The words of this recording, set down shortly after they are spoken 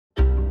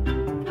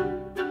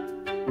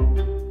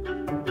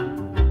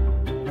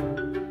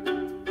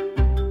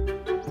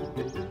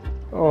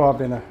Oh, I've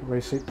been a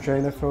race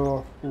trainer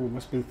for,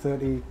 must be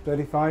 30,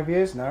 35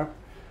 years now.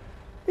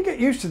 You get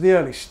used to the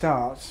early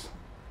starts.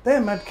 They're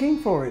mad keen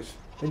for it.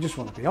 They just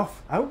want to be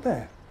off, out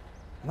there.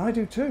 And I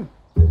do too.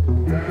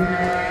 Morning,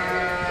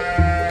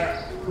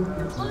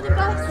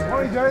 boss.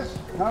 Morning, Jess.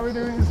 How are we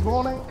doing this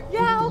morning?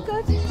 Yeah, all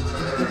good.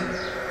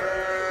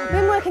 I've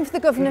been working for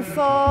the governor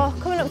for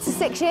coming up to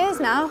 6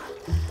 years now.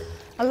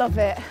 I love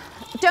it.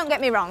 Don't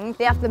get me wrong,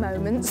 they have the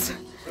moments,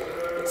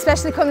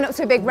 especially coming up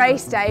to a big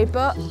race day,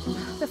 but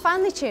they're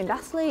finely tuned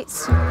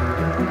athletes.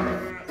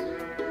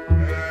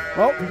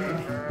 Well,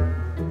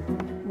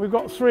 we've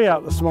got 3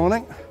 out this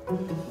morning.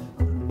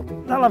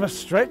 They'll have a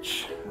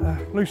stretch,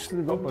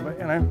 loosen them up a bit,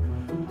 you know,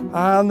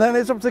 and then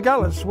it's up to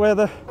Gallops where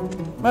the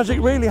magic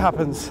really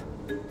happens.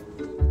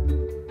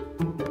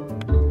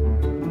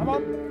 Come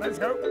on, let's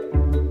go.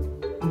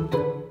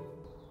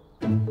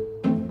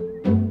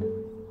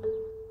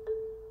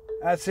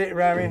 That's it,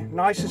 Rami,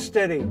 nice and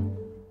steady.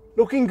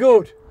 Looking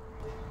good.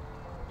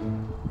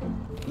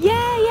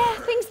 Yeah,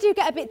 things do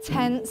get a bit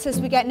tense as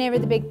we get nearer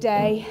the big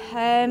day.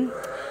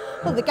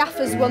 Well, the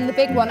gaffer's won the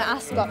big one at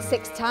Ascot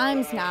 6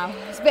 times now.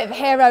 He's a bit of a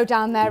hero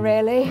down there,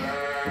 really.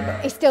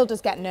 But he still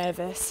does get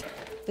nervous.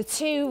 The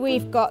 2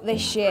 we've got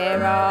this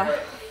year are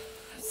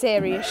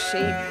serious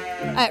sheep.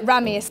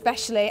 Rami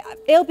especially.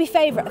 He'll be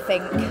favourite, I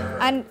think.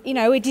 And, you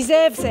know, he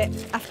deserves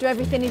it after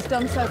everything he's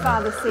done so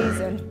far this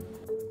season.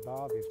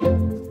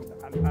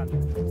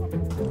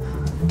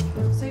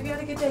 So have you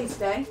had a good day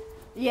today?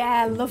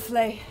 Yeah,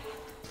 lovely.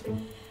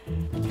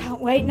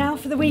 Can't wait now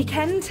for the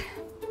weekend.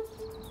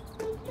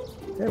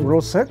 Yeah, we're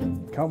all set.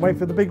 Can't wait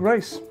for the big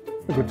race.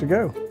 We're good to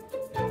go.